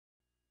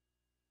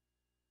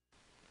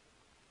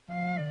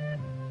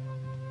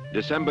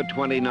December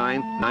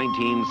 29,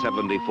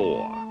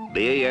 1974,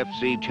 the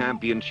AFC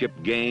Championship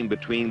game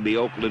between the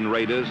Oakland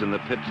Raiders and the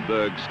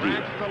Pittsburgh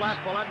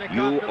Steelers.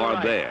 You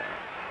are there.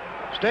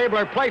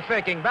 Stabler play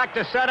faking, back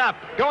to set up.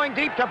 Going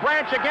deep to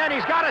Branch again.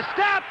 He's got a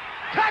step.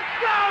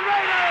 Touchdown,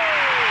 Raiders!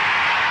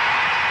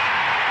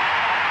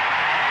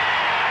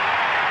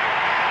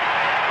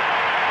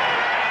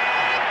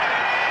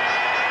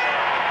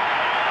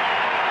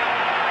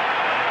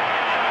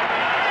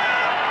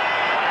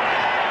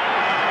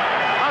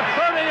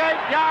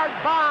 Yard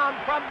bomb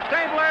from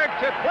Stabler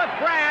to Cliff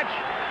Branch.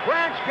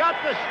 Branch got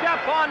the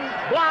step on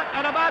Blount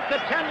at about the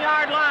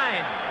 10-yard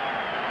line.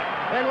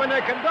 And when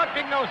they're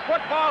conducting those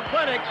football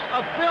clinics,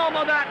 a film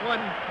of that one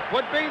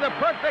would be the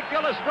perfect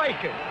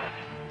illustration.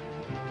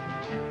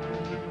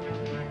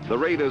 The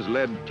Raiders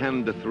led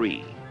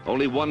 10-3.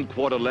 Only 1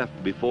 quarter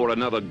left before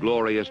another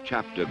glorious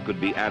chapter could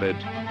be added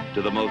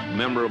to the most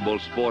memorable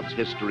sports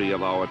history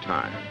of our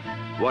time.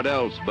 What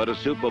else but a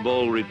Super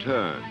Bowl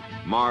return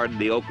marred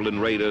the Oakland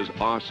Raiders'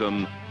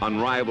 awesome,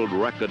 unrivaled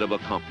record of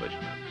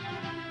accomplishments.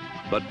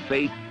 But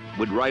fate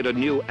would write a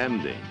new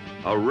ending.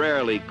 A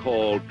rarely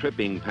called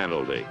tripping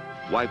penalty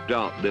wiped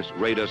out this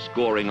Raider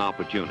scoring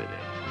opportunity.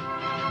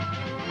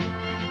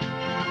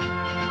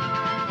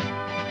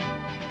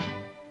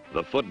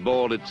 The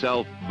football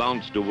itself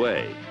bounced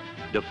away,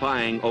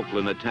 defying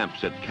Oakland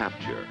attempts at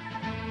capture.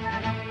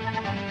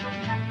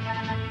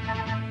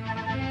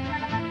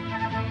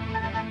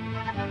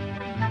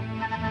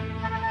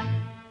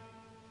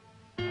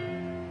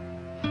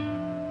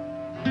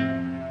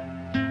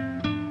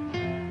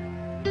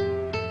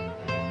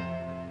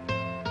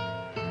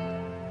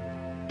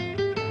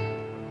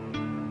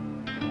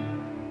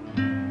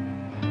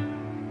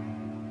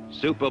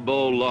 Super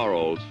Bowl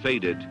laurels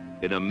faded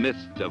in a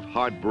mist of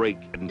heartbreak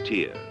and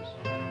tears.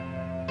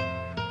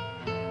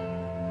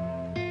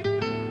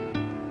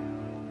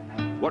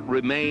 What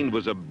remained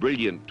was a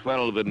brilliant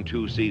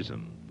 12-2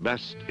 season,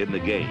 best in the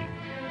game.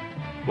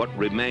 What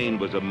remained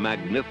was a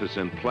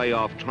magnificent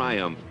playoff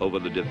triumph over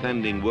the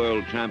defending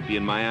world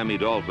champion Miami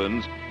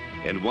Dolphins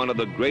in one of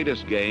the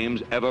greatest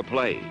games ever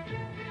played.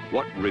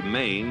 What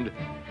remained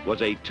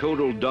was a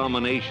total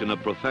domination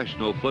of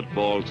professional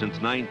football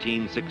since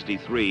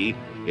 1963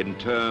 in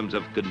terms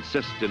of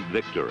consistent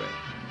victory.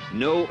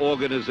 No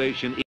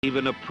organization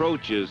even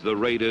approaches the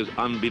Raiders'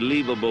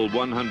 unbelievable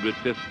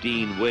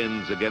 115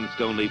 wins against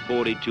only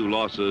 42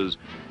 losses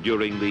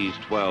during these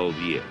 12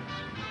 years.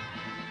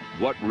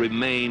 What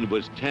remained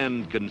was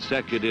 10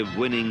 consecutive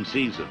winning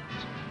seasons,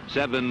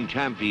 7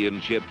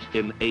 championships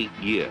in 8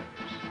 years.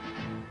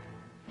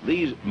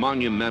 These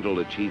monumental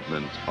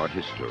achievements are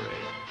history.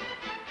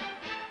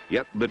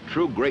 Yet the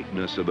true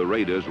greatness of the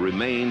Raiders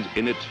remains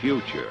in its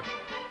future.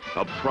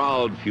 A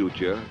proud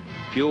future,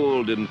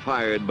 fueled and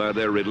fired by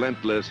their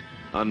relentless,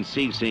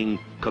 unceasing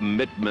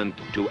commitment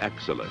to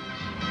excellence.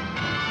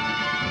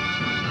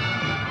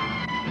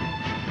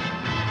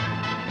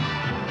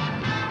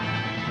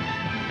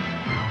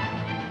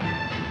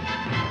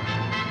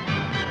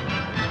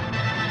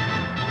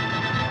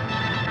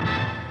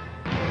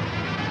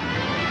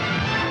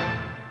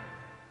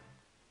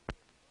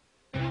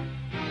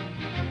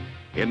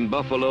 In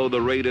Buffalo,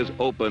 the Raiders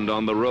opened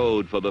on the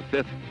road for the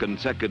 5th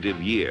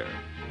consecutive year.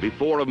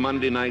 Before a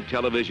Monday night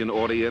television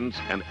audience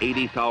and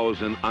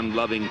 80,000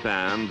 unloving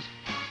fans,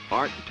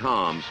 Art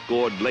Tom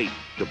scored late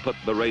to put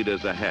the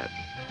Raiders ahead.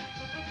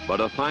 But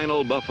a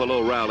final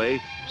Buffalo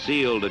rally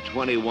sealed a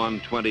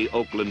 21-20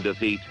 Oakland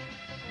defeat,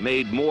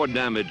 made more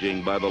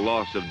damaging by the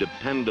loss of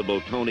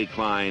dependable Tony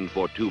Klein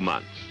for 2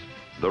 months.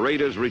 The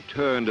Raiders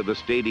returned to the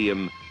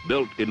stadium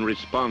built in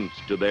response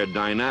to their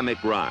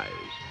dynamic rise,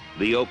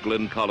 the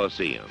Oakland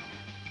Coliseum.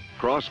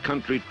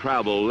 Cross-country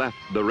travel left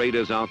the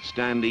Raiders'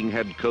 outstanding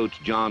head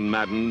coach John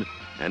Madden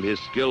and his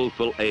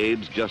skillful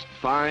aides just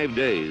 5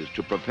 days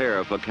to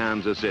prepare for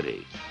Kansas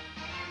City.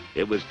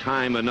 It was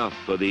time enough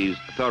for these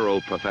thorough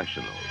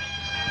professionals.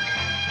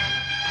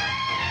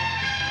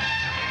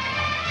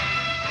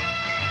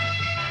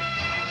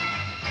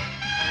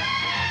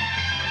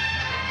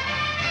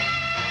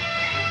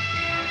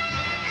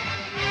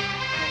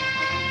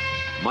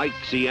 Mike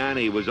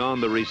Ciani was on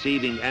the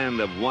receiving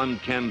end of one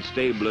Ken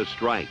Stabler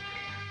strike.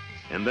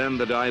 And then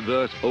the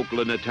diverse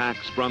Oakland attack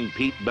sprung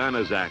Pete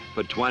Banaszak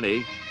for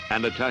 20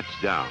 and a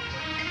touchdown.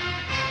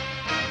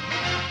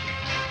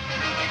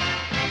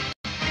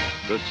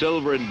 The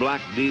silver and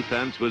black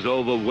defense was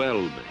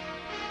overwhelming.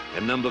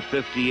 And number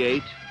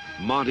 58,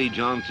 Monty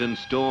Johnson,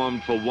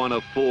 stormed for one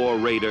of 4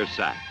 Raider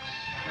sacks.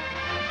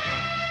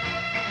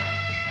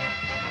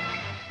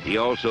 He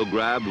also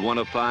grabbed one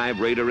of 5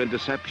 Raider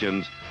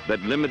interceptions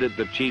that limited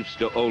the Chiefs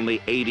to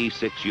only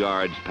 86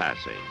 yards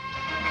passing.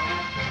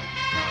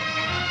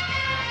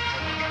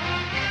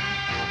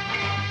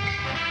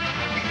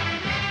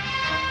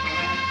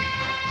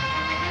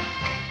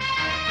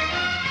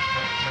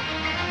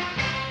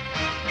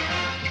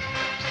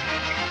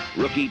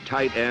 Rookie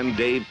tight end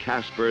Dave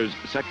Casper's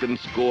second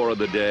score of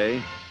the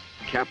day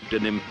capped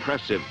an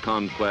impressive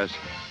conquest,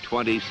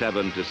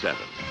 27-7.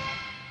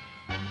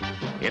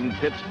 In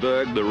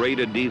Pittsburgh, the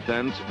Raider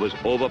defense was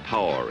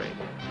overpowering,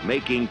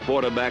 making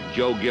quarterback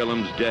Joe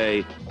Gilliam's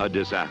day a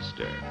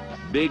disaster.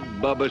 Big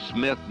Bubba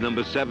Smith,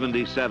 number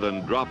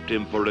 77, dropped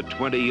him for a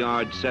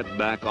 20-yard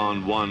setback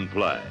on one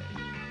play.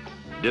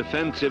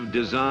 Defensive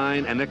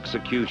design and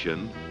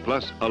execution,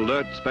 plus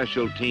alert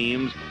special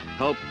teams,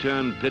 helped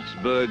turn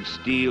Pittsburgh's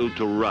steel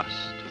to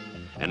rust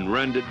and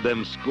rendered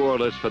them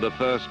scoreless for the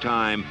first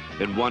time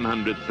in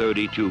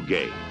 132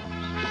 games.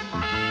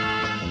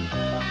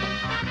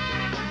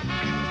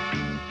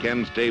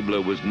 Ken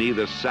Stabler was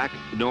neither sacked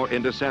nor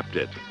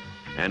intercepted,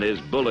 and his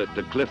bullet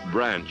to Cliff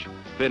Branch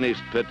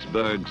finished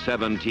Pittsburgh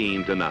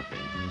 17-0.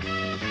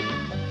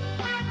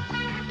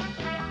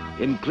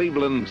 In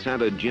Cleveland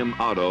center Jim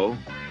Otto,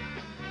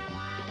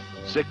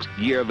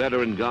 sixth-year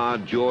veteran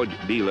guard George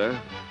Beeler,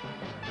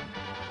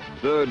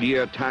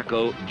 third-year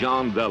tackle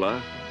John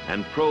Vella,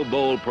 and Pro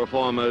Bowl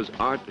performers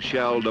Art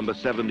Shell, number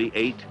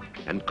 78,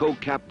 and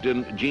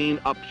co-captain Gene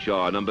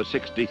Upshaw, number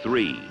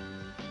 63,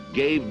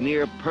 gave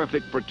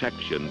near-perfect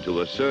protection to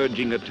a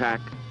surging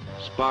attack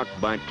sparked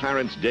by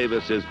Clarence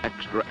Davis's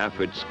extra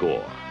effort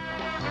score.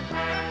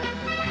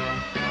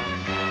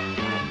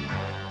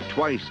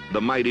 Twice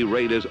the mighty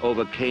Raiders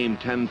overcame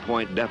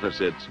 10-point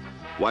deficits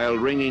while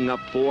ringing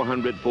up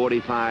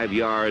 445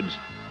 yards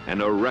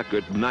and a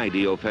record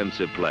 90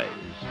 offensive plays.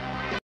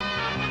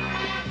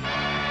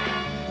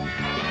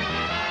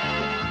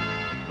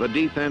 The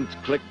defense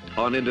clicked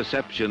on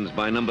interceptions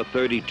by number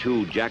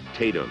 32, Jack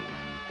Tatum,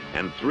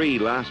 and 3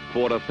 last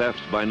quarter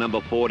thefts by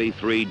number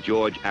 43,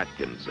 George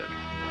Atkinson.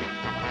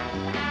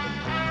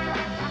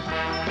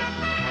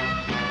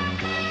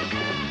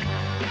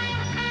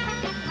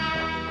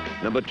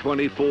 Number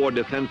 24,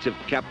 defensive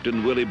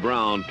captain Willie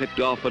Brown picked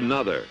off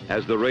another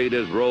as the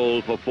Raiders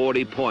rolled for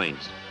 40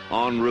 points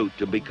en route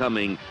to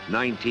becoming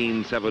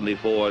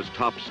 1974's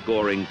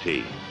top-scoring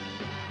team.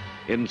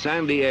 In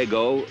San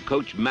Diego,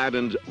 Coach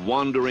Madden's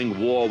wandering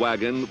war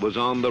wagon was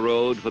on the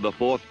road for the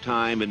 4th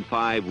time in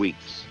 5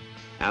 weeks,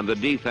 and the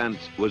defense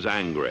was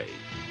angry.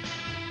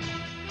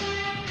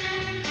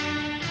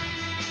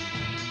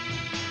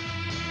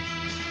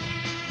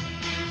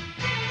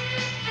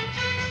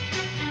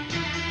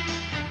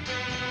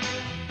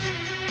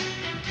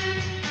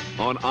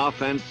 On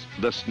offense,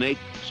 the snake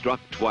struck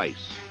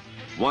twice.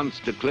 Once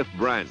to Cliff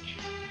Branch,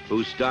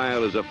 whose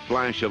style is a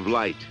flash of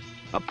light,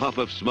 a puff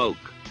of smoke,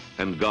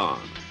 and gone.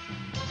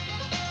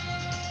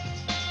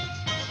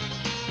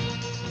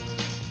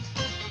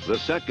 The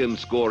second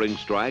scoring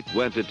strike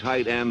went to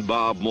tight end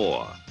Bob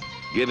Moore,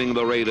 giving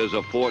the Raiders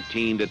a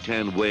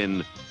 14-10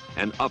 win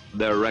and upped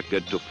their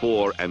record to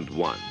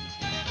 4-1.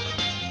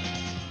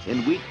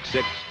 In Week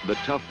 6, the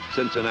tough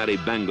Cincinnati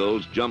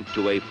Bengals jumped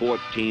to a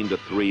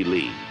 14-3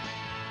 lead.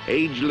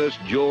 Ageless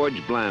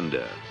George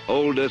Blanda,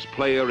 oldest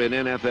player in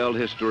NFL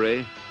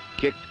history,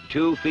 kicked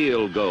 2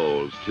 field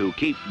goals to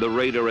keep the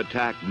Raider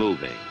attack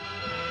moving.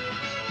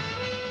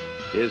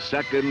 His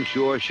second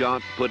sure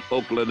shot put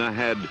Oakland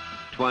ahead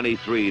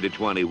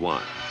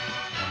 23-21.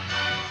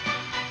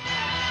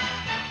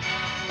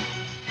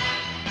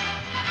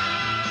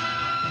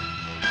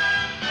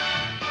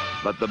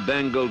 But the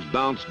Bengals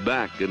bounced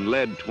back and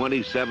led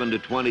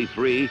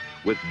 27-23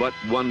 with but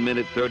 1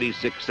 minute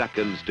 36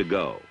 seconds to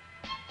go.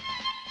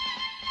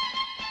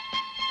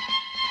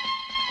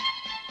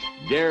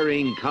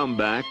 Daring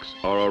comebacks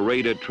are a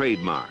Raider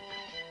trademark,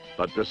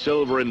 but the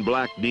silver and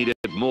black needed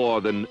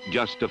more than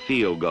just a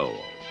field goal.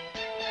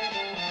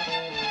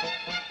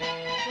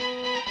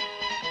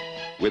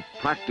 With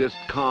practiced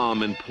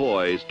calm and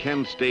poise,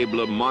 Ken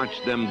Stabler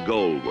marched them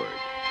goalward.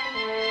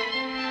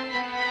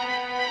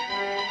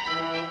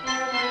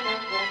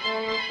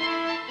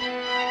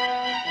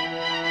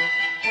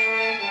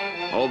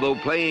 Although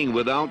playing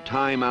without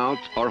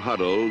timeouts or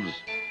huddles,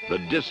 the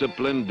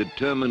disciplined,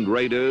 determined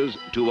Raiders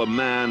to a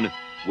man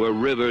were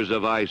rivers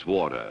of ice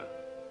water,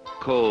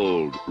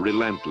 cold,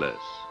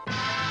 relentless.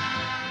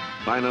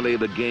 Finally,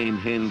 the game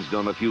hinged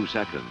on a few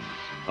seconds,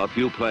 a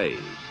few plays,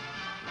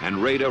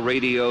 and Raider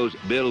Radio's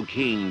Bill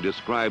King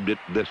described it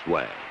this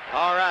way.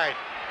 All right.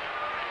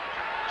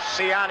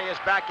 Siani is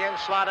back in,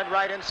 slotted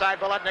right inside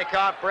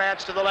Biletnikoff.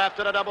 Branch to the left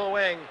at a double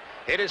wing.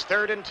 It is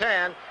 3rd and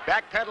 10.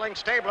 Backpedaling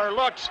Stabler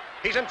looks.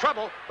 He's in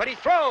trouble, but he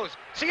throws.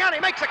 Siani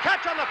makes a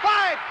catch on the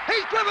 5.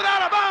 He's driven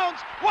out of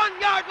bounds.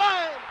 1 yard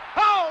line.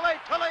 Holy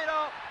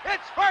Toledo.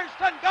 It's 1st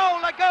and goal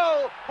to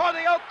go for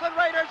the Oakland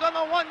Raiders on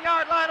the 1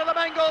 yard line of the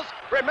Bengals.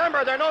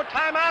 Remember, there are no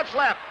timeouts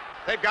left.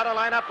 They've got to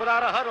line up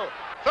without a huddle.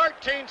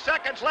 13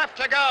 seconds left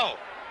to go.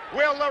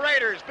 Will the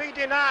Raiders be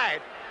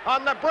denied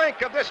on the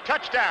brink of this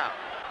touchdown?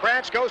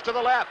 Branch goes to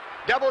the left.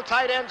 Double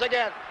tight ends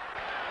again.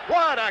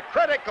 What a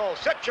critical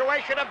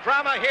situation of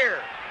drama here.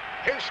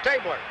 Here's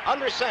Stabler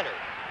under center.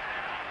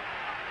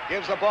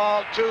 Gives the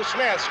ball to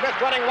Smith. Smith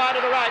running wide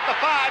to the right. The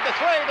 5, the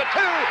 3, the 2.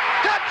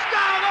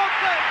 Touchdown,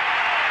 Oakland!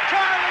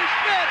 Charlie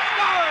Smith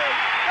scores.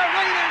 The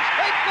Raiders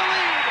take the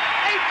lead.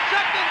 8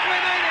 seconds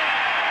remaining.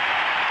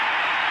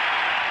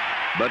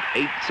 But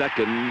 8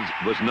 seconds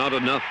was not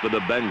enough for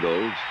the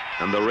Bengals,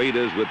 and the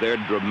Raiders, with their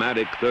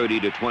dramatic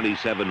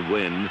 30-27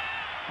 win,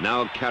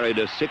 now carried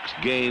a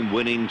 6-game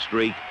winning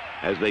streak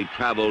as they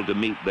traveled to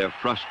meet their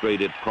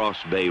frustrated Cross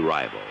Bay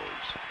rivals.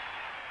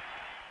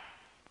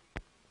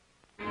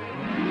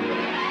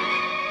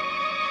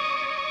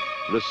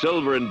 The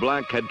Silver and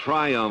Black had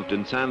triumphed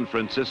in San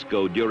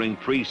Francisco during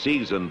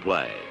preseason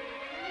play.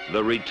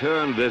 The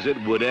return visit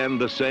would end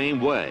the same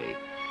way,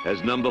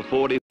 as number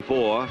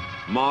 44,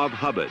 Marv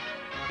Hubbard,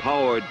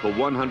 powered for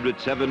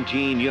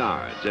 117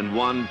 yards and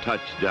 1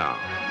 touchdown.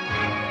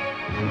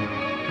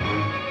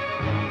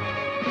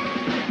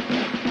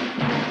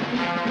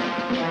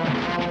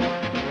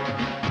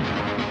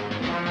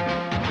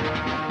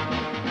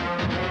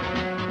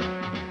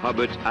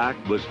 Hubbard's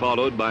act was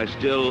followed by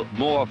still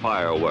more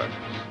fireworks.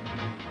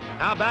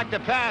 Now back to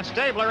pass.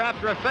 Stabler,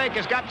 after a fake,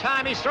 has got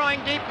time. He's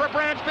throwing deep for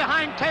Branch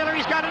behind Taylor.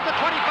 He's got it to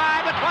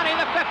 25, the 20,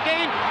 the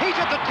 15. He's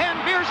at the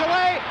 10, veers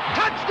away.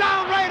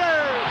 Touchdown,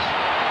 Raiders!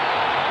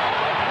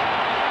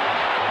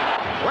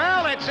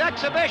 Well, it's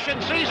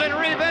exhibition season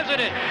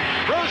revisited.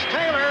 Bruce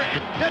Taylor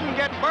didn't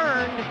get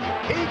burned.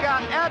 He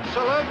got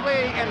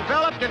absolutely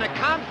enveloped in a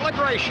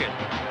conflagration.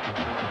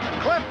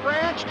 Cliff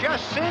Branch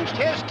just cinched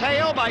his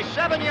tail by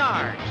 7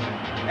 yards.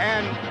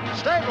 And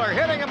Stabler,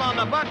 hitting him on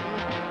the button,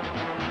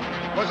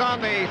 was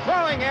on the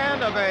throwing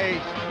end of a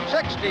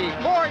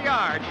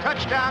 64-yard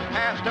touchdown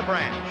pass to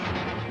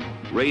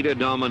Branch. Raider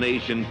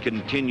domination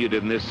continued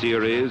in this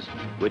series,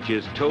 which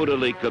is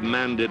totally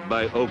commanded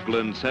by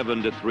Oakland's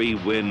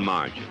 7-3 win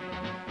margin.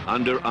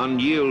 Under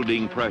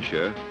unyielding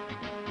pressure,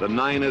 the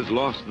Niners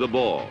lost the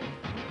ball,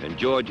 and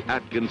George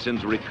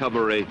Atkinson's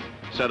recovery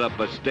set up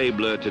a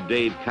Stabler to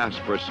Dave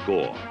Casper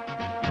score.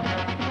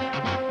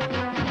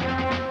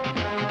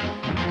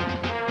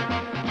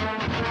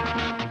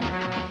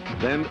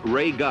 Then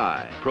Ray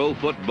Guy, pro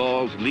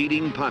football's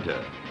leading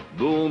punter,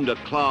 boomed a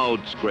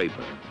cloud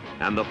scraper,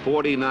 and the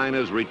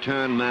 49ers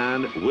return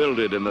man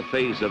wilted in the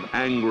face of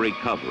angry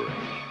coverage.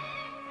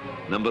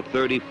 Number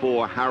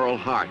 34, Harold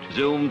Hart,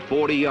 zoomed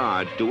 40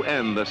 yards to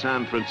end the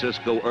San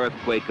Francisco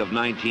earthquake of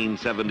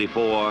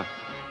 1974,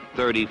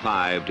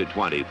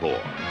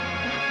 35-24.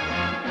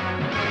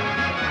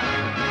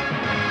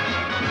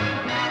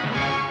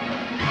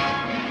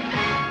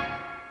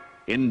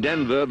 In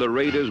Denver, the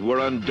Raiders were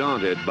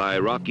undaunted by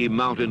Rocky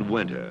Mountain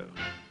winter.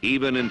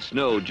 Even in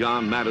snow,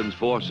 John Madden's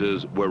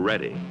forces were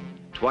ready.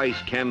 Twice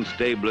Ken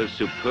Stabler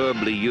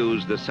superbly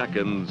used the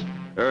seconds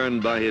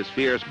earned by his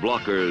fierce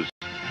blockers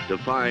to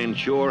find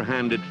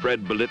sure-handed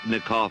Fred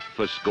Biletnikoff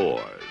for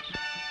scores.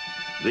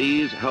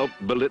 These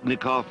helped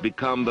Biletnikoff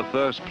become the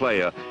first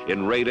player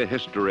in Raider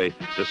history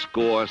to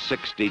score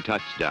 60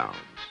 touchdowns.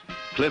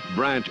 Cliff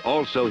Branch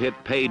also hit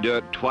pay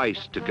dirt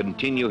twice to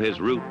continue his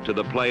route to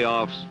the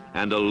playoffs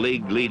and a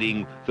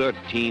league-leading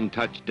 13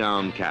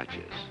 touchdown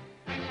catches.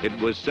 It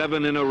was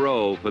 7 in a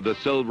row for the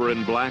Silver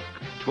and Black,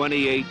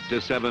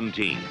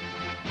 28-17.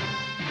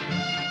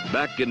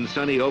 Back in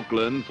sunny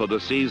Oakland for the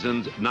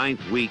season's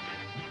 9th week,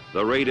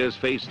 the Raiders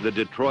faced the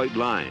Detroit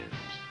Lions,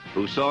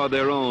 who saw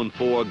their own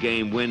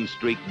 4-game win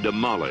streak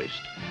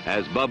demolished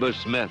as Bubba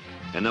Smith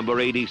and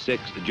number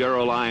 86,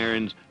 Gerald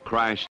Irons,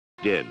 crashed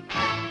in.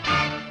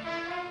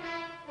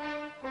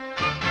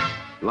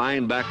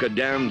 Linebacker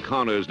Dan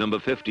Connors, number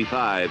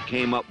 55,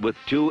 came up with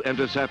 2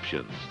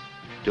 interceptions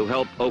to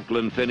help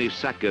Oakland finish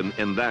second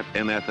in that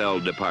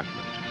NFL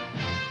department.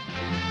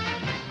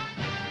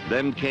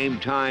 Then came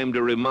time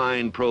to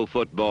remind pro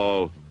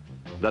football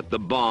that the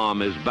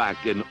bomb is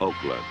back in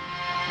Oakland.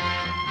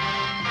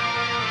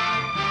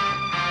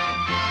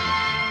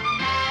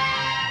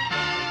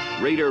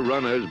 Raider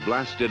runners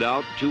blasted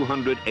out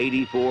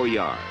 284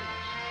 yards,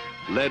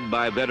 led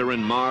by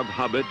veteran Marv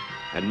Hubbard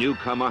and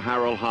newcomer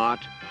Harold Hart,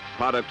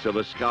 products of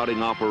a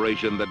scouting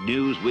operation that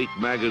Newsweek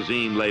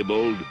magazine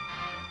labeled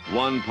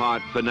 1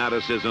 part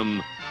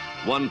fanaticism,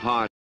 1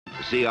 part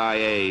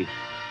CIA,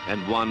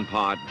 and 1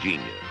 part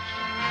genius.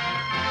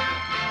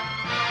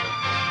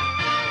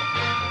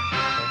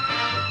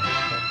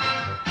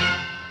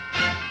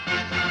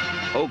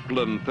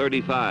 Oakland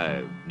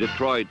 35,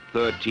 Detroit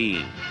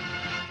 13,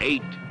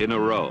 8 in a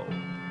row.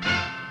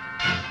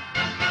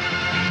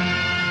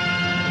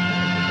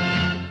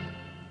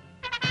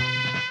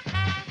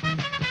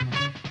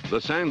 The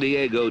San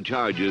Diego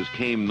Chargers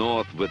came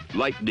north with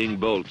lightning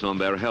bolts on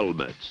their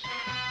helmets.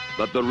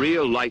 But the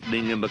real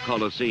lightning in the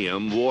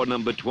Coliseum wore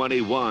number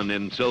 21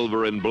 in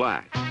silver and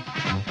black.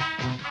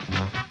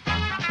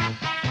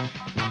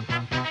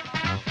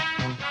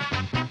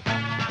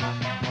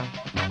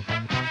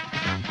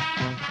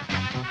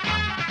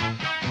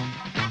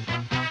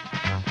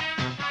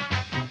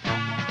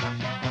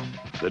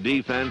 The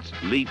defense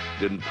leaped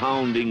in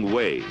pounding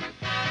waves.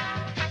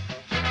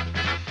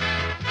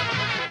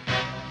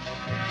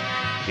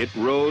 It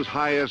rose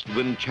highest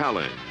when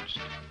challenged,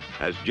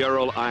 as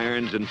Gerald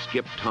Irons and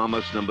Skip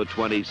Thomas, number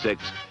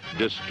 26,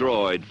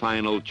 destroyed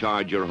final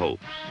Charger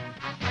hopes.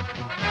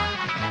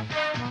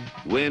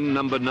 Win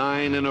number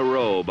 9 in a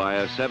row by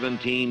a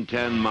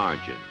 17-10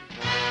 margin.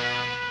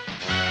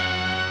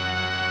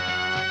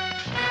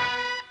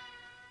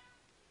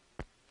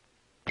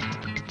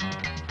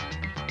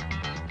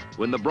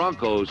 When the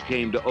Broncos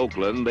came to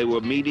Oakland, they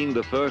were meeting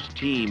the first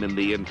team in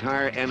the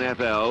entire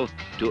NFL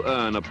to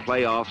earn a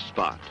playoff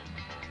spot.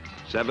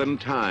 7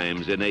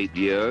 times in 8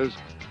 years,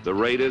 the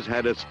Raiders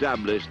had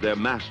established their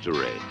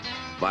mastery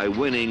by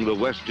winning the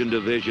Western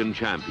Division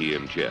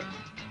Championship.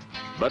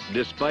 But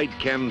despite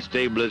Ken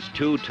Stabler's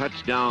 2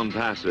 touchdown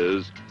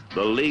passes,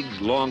 the league's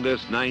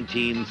longest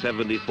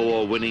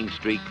 1974 winning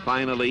streak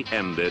finally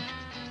ended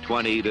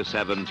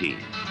 20-17.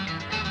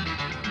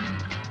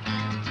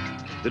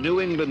 The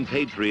New England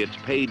Patriots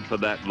paid for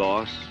that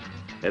loss,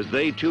 as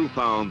they too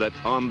found that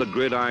on the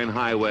gridiron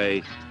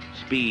highway,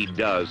 speed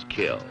does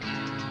kill.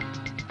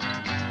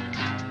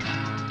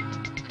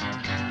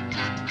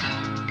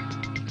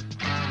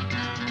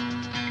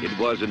 It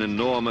was an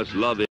enormous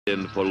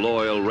love-in for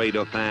loyal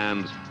Raider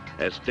fans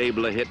as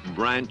Stabler hit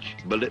Branch,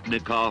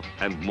 Biletnikoff,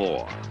 and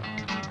more.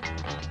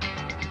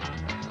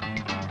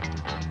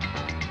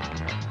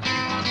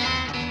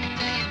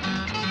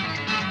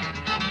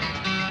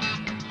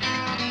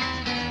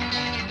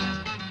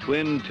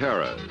 Twin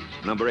terrors,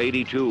 number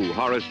 82,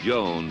 Horace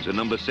Jones, and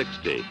number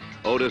 60,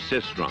 Otis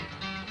Sistrunk,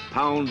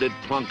 pounded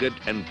Plunkett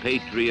and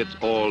Patriots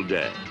all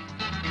day.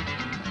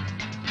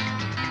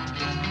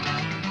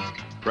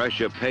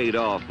 Pressure paid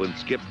off when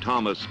Skip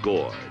Thomas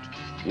scored,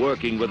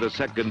 working with a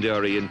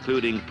secondary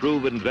including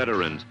proven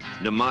veterans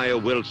Nehemiah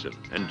Wilson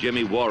and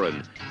Jimmy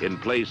Warren in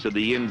place of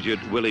the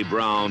injured Willie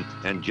Brown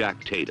and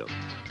Jack Tatum.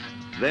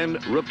 Then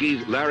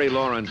rookies Larry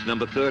Lawrence,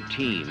 number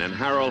 13, and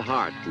Harold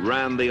Hart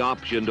ran the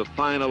option to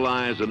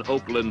finalize an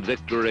Oakland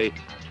victory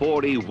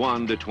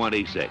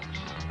 41-26.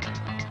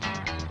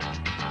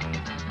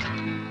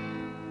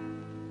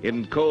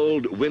 In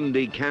cold,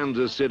 windy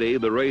Kansas City,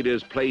 the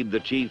Raiders played the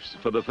Chiefs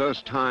for the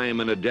first time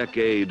in a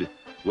decade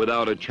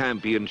without a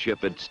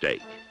championship at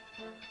stake.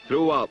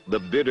 Throughout the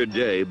bitter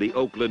day, the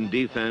Oakland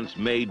defense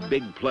made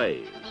big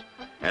plays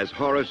as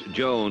Horace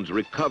Jones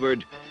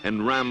recovered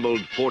and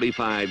rambled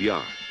 45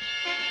 yards.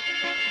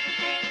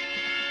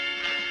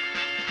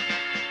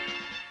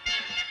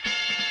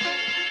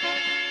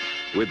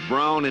 With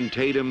Brown and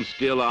Tatum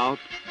still out,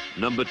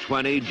 number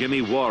 20,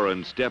 Jimmy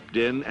Warren, stepped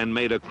in and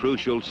made a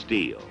crucial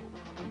steal.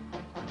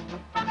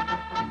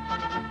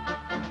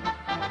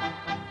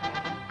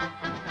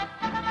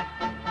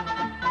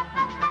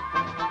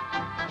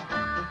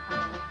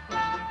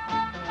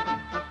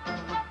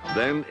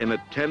 Then, in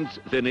a tense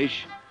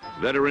finish,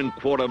 veteran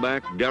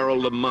quarterback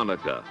Darryl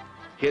LaMonica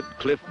hit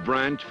Cliff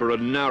Branch for a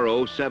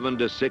narrow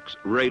 7-6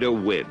 Raider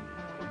win.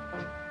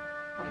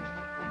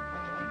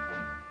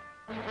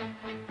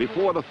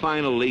 Before the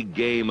final league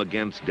game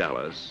against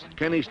Dallas,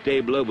 Kenny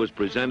Stabler was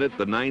presented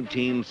the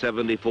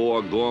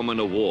 1974 Gorman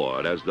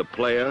Award as the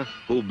player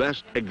who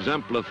best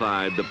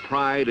exemplified the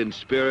pride and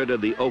spirit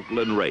of the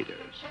Oakland Raiders.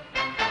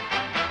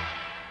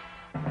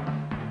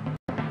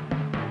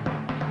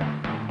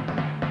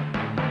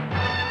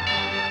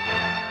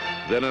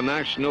 Then a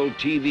national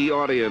TV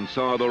audience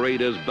saw the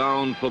Raiders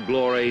bound for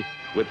glory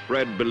with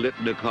Fred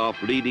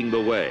Biletnikoff leading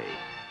the way,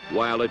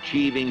 while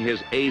achieving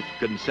his 8th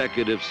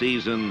consecutive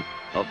season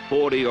of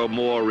 40 or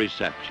more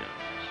receptions.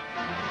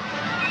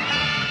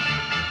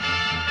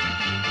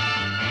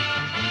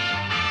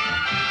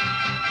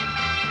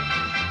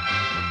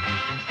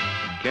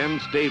 Ken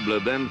Stabler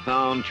then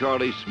found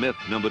Charlie Smith,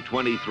 number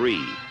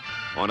 23,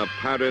 on a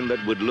pattern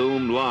that would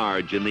loom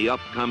large in the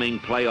upcoming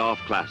playoff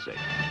classic.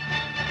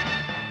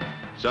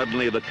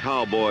 Suddenly, the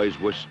Cowboys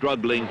were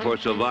struggling for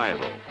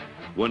survival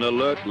when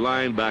alert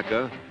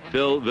linebacker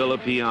Phil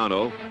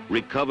Villapiano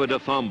recovered a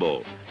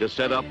fumble to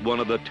set up one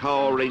of the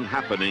towering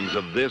happenings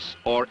of this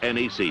or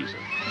any season.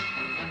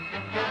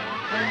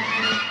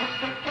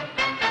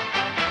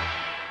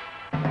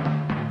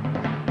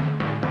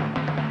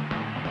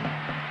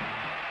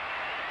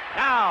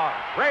 Now,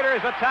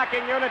 Raiders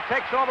attacking unit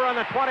takes over on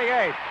the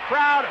 28th.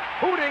 Crowd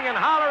hooting and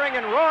hollering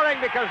and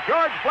roaring because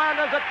George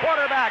Blanda's at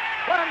quarterback.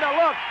 Let him to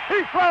look. He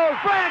throws.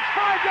 Branch,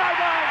 5-yard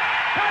line.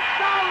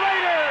 Touchdown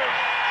Raiders!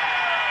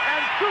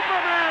 And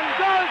Superman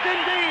does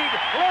indeed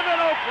live in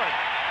Oakland.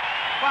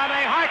 While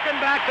they harken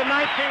back to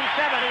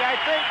 1970, I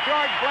think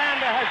George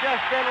Blanda has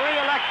just been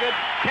re-elected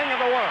King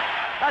of the World.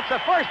 That's the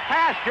first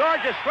pass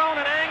George has thrown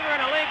in anger in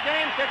a league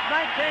game since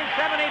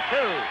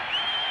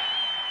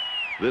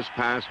 1972. This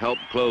pass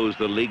helped close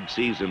the league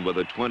season with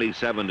a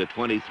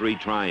 27-23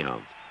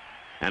 triumph,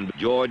 and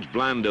George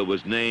Blanda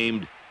was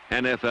named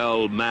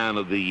NFL Man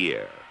of the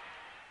Year.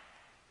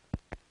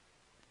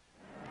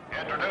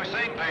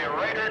 Introducing the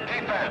Raider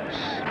defense.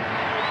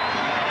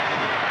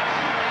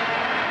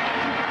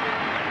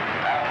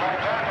 At left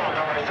tackle,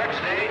 number 60,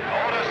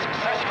 Otis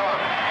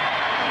Sistrunk.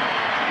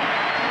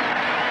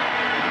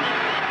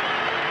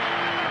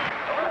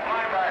 The left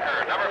linebacker,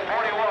 number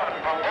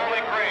 41, from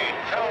Bowling Green,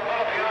 Phil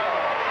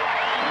Villapiano.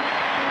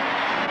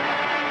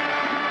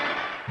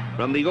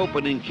 From the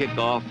opening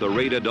kickoff, the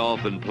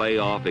Raider-Dolphin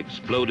playoff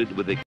exploded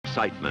with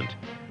excitement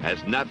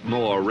as Nat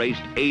Moore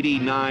raced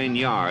 89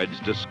 yards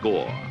to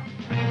score.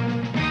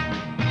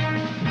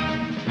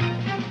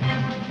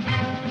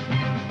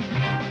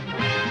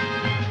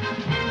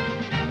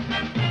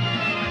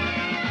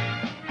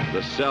 The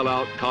The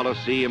sellout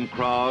Coliseum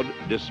crowd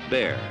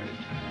despaired.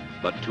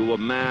 But to a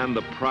man,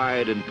 the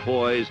pride and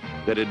poise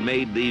that had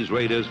made these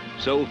Raiders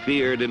so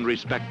feared and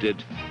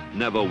respected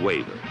never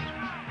wavered.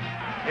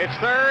 It's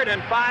 3rd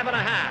and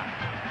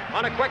 5.5.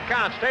 On a quick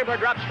count, Stabler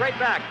drops straight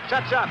back,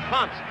 sets up,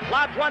 pumps,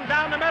 lobs one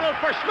down the middle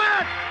for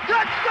Smith.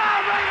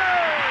 Touchdown,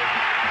 Raiders!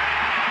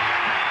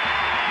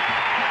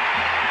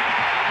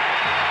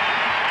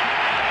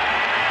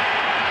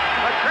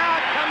 The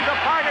crowd comes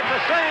apart at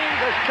the seams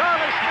as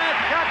Charlie Smith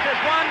catches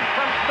one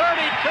from 32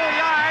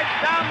 yards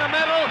down the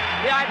middle.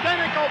 The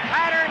identical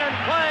pattern and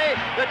play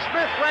that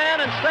Smith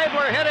ran and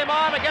Stabler hit him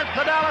on against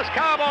the Dallas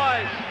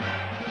Cowboys.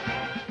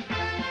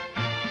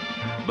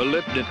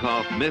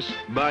 Biletnikoff missed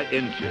by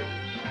inches.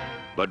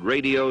 But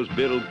radio's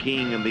Bill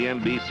King and the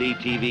NBC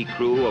TV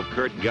crew of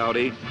Kurt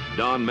Gowdy,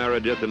 Don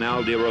Meredith, and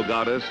Al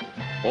DeRogatis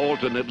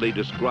alternately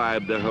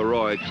described the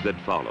heroics that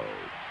followed.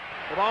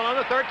 The ball on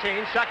the 13,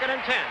 2nd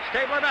and 10.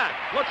 Stabler back,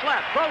 looks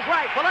left, throws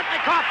right.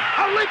 Biletnikoff,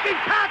 a leaping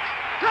patch.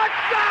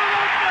 Touchdown,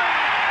 Oakland!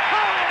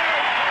 Holy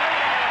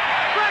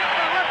Greg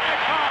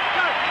Biletnikoff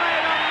just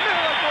made a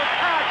miracle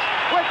catch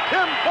with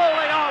Tim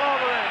Foley all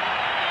over him.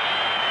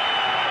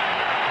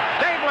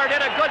 Stabler did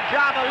a good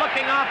job of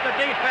looking off the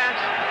defense,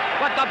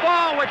 but the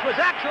ball, which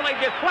was actually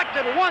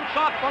deflected once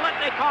off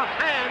Biletnikoff's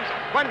hands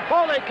when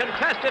Foley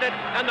contested it,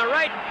 and the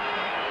right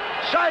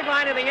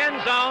sideline of the end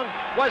zone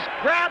was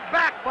grabbed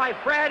back by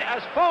Fred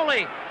as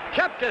Foley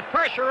kept his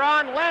pressure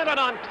on,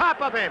 landed on top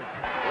of him.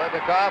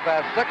 Biletnikoff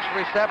has 6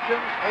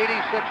 receptions, 86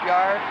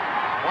 yards,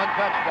 1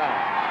 touchdown.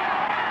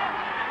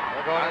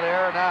 They're going to the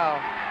air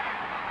now.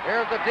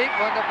 Here's the deep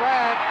one to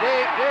Branch,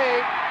 deep.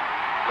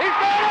 He's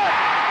got it!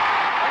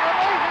 An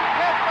amazing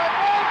catch by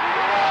Branch,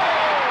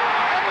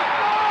 and he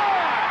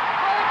scores!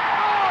 Branch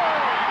scores!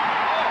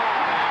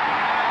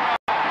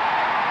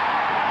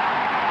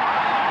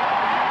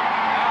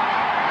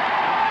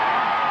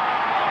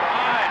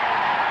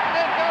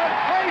 They've gone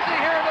crazy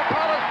here in the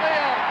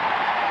Coliseum.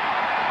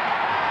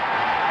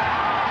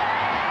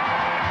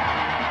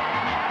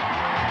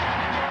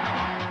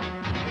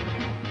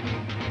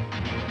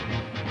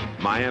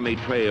 Miami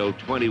trailed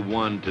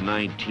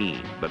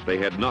 21-19, but they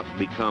had not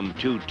become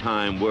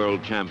 2-time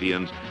world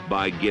champions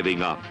by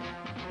giving up.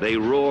 They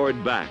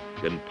roared back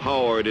and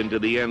powered into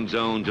the end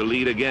zone to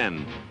lead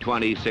again,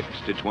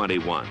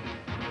 26-21.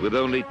 With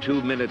only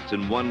 2 minutes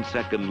and 1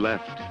 second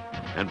left,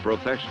 and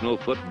professional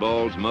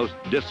football's most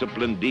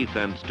disciplined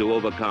defense to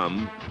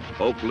overcome,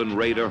 Oakland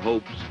Raider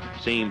hopes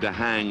seemed to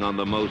hang on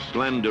the most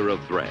slender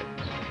of threads.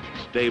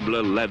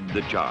 Stabler led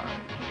the charge.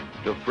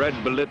 To Fred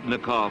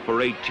Biletnikoff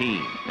for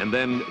 18, and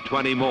then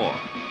 20 more.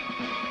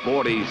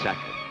 40 seconds.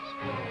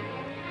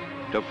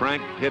 To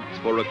Frank Pitts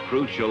for a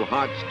crucial,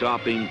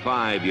 heart-stopping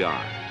 5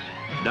 yards.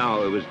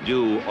 Now it was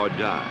do or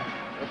die.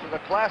 This is a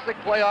classic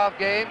playoff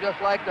game, just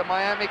like the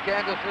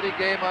Miami-Kansas City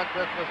game on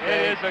Christmas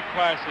Day. It is a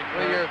classic.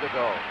 3 years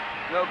ago.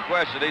 No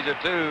question, these are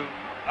two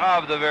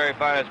of the very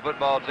finest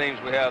football teams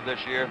we have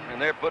this year,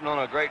 and they're putting on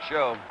a great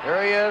show.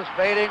 Here he is,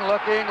 fading,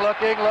 looking.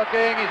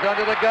 He's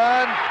under the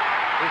gun.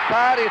 He's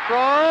tied, he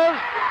throws.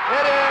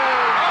 It is!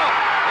 Oh,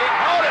 he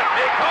caught it!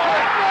 He caught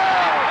it!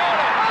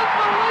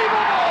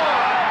 Unbelievable!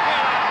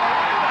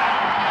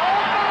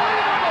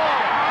 Unbelievable!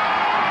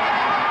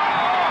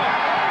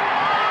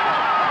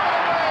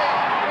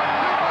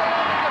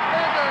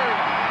 Defenders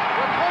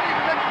with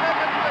 26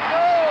 seconds to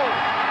go.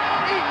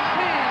 Each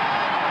team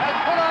has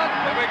put on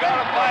some. And we got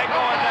a flag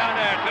going down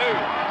there, too.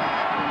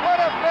 What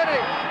a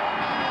finish!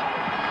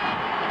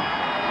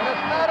 And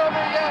it's not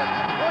over yet.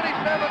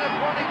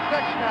 27-26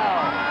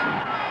 now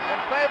in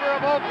favor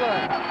of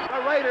Oakland.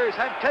 The Raiders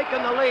had taken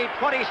the lead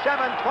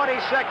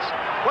 27-26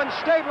 when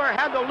Stabler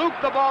had to loop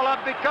the ball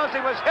up because he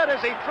was hit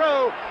as he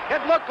threw. It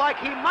looked like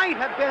he might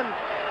have been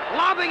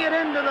lobbing it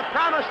into the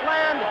promised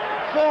land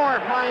for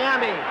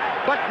Miami.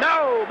 But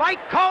no,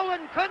 Mike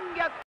Colin couldn't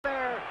get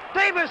there.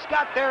 Davis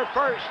got there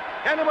first,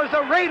 and it was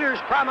the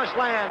Raiders' promised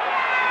land.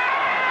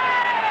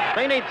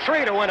 They need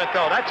 3 to win it,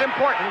 though. That's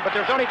important, but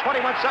there's only 21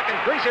 seconds.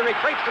 Greasy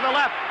retreats to the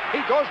left. He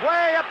goes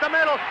way up the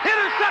middle.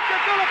 Intercepted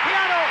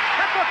Villapiano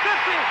at the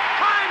 50.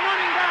 Time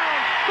running down.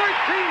 13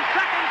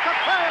 seconds to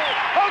play.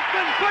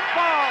 Oakland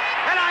football.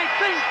 And I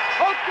think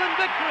Oakland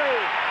victory.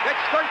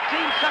 It's 13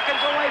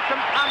 seconds away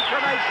from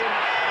confirmation.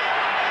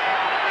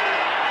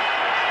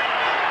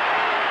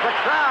 The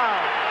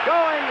crowd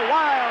going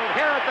wild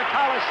here at the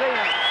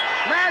Coliseum.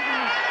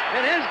 Madden,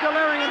 in his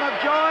delirium of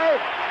joy,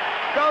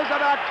 goes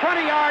about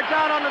 20 yards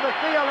out onto the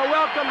field to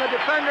welcome the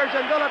defenders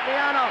and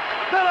Villapiano.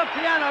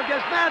 Villapiano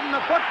gives Madden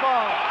the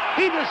football.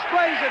 He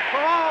displays it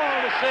for all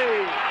to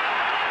see.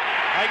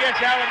 I guess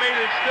Alameda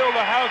is still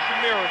the house of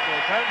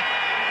miracles, huh?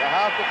 The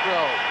house of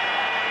thrills.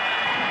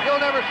 You'll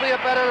never see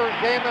a better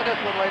game than this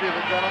one, ladies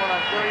and gentlemen.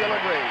 I'm sure you'll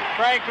agree.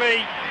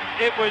 Frankly,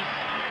 it was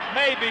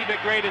maybe the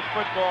greatest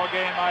football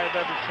game I have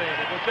ever seen.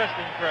 It was just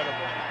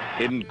incredible.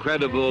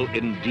 Incredible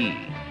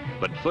indeed.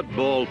 But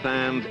football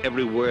fans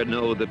everywhere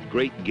know that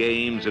great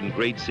games and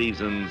great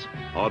seasons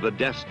are the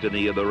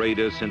destiny of the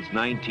Raiders since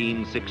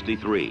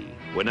 1963,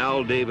 when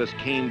Al Davis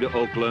came to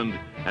Oakland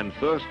and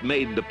first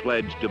made the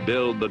pledge to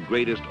build the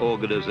greatest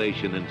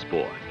organization in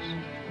sports.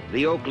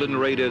 The Oakland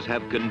Raiders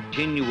have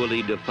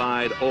continually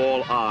defied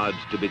all odds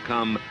to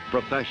become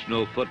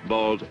professional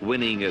football's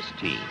winningest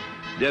team.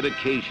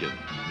 Dedication,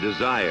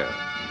 desire,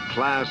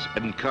 class,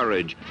 and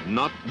courage,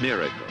 not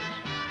miracles.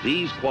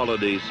 These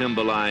qualities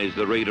symbolize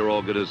the Raider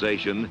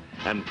organization,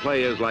 and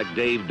players like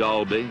Dave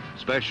Dalby,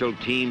 special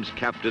teams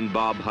captain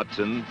Bob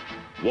Hudson,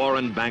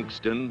 Warren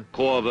Bankston,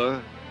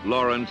 Corver,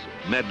 Lawrence,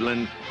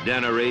 Medlin,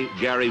 Dennery,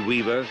 Gary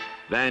Weaver,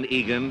 Van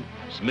Egan,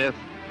 Smith,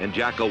 and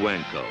Jack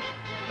Owenko.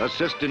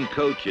 Assistant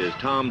coaches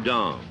Tom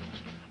Dongs,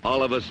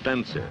 Oliver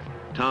Spencer,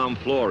 Tom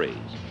Flores,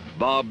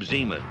 Bob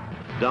Zeman,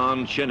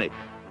 Don Shinnick,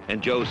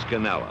 and Joe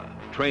Scannella.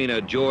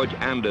 Trainer George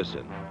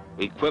Anderson,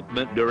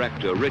 equipment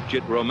director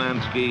Richard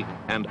Romansky,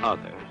 and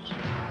others.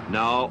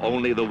 Now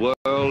only the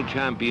World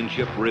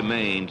Championship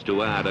remains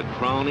to add a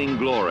crowning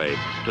glory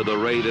to the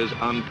Raiders'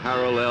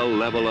 unparalleled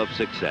level of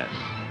success.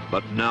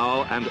 But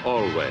now and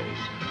always,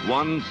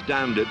 one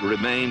standard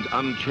remains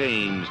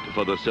unchanged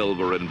for the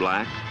Silver and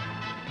Black: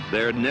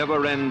 their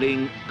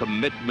never-ending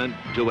commitment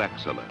to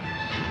excellence.